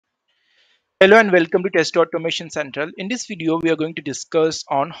Hello and welcome to Test Automation Central. In this video, we are going to discuss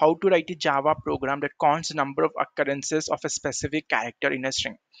on how to write a Java program that counts the number of occurrences of a specific character in a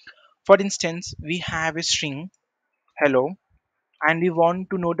string. For instance, we have a string hello and we want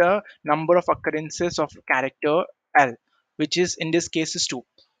to know the number of occurrences of character L, which is in this case is 2.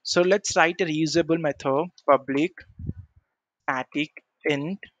 So let's write a reusable method public static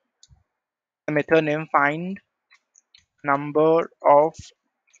int the method name find number of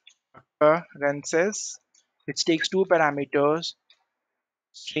occurrences which takes two parameters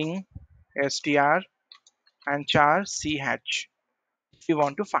string str and char ch if we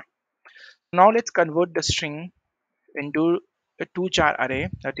want to find. Now let's convert the string into a two char array,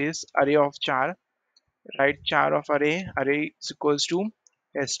 that is array of char. Write char of array is equals to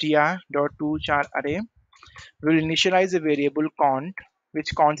str dot two char array. We will initialize a variable count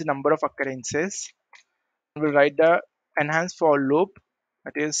which counts the number of occurrences. We will write the enhanced for loop,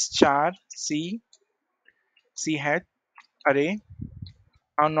 that is char ch array.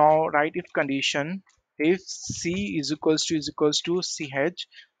 And now write if condition if c is equals to ch,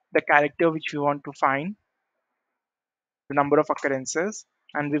 the character which we want to find the number of occurrences,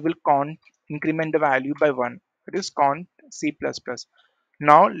 and we will count increment the value by 1, it is count c plus plus.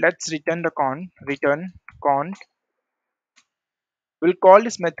 Now let's return the return count. We'll call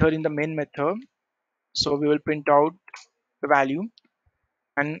this method in the main method, so we will print out the value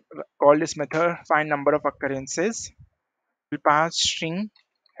and call this method find number of occurrences. We'll pass string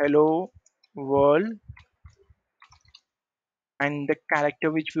hello world and the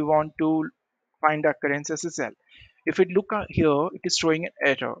character which we want to find the occurrences is L. If we look here, it is showing an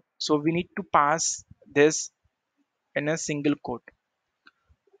error, so we need to pass this in a single quote.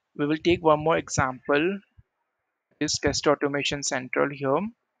 We will take one more example, is test automation central here.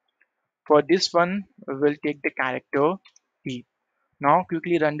 For this one we will take the character P. Now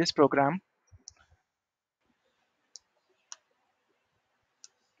quickly run this program.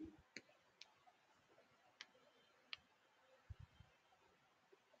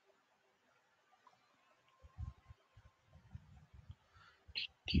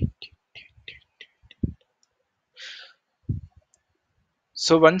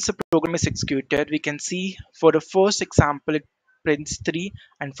 So once the program is executed, we can see for the first example it prints 3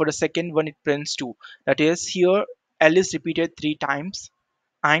 and for the second one it prints 2. That is, here L is repeated 3 times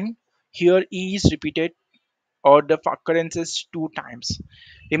and here E is repeated or the occurrences 2 times.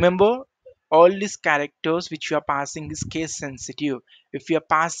 Remember, all these characters which we are passing is case sensitive. If we are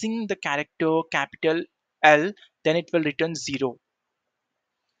passing the character capital L, then it will return 0.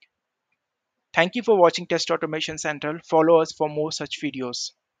 Thank you for watching Test Automation Central. Follow us for more such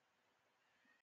videos.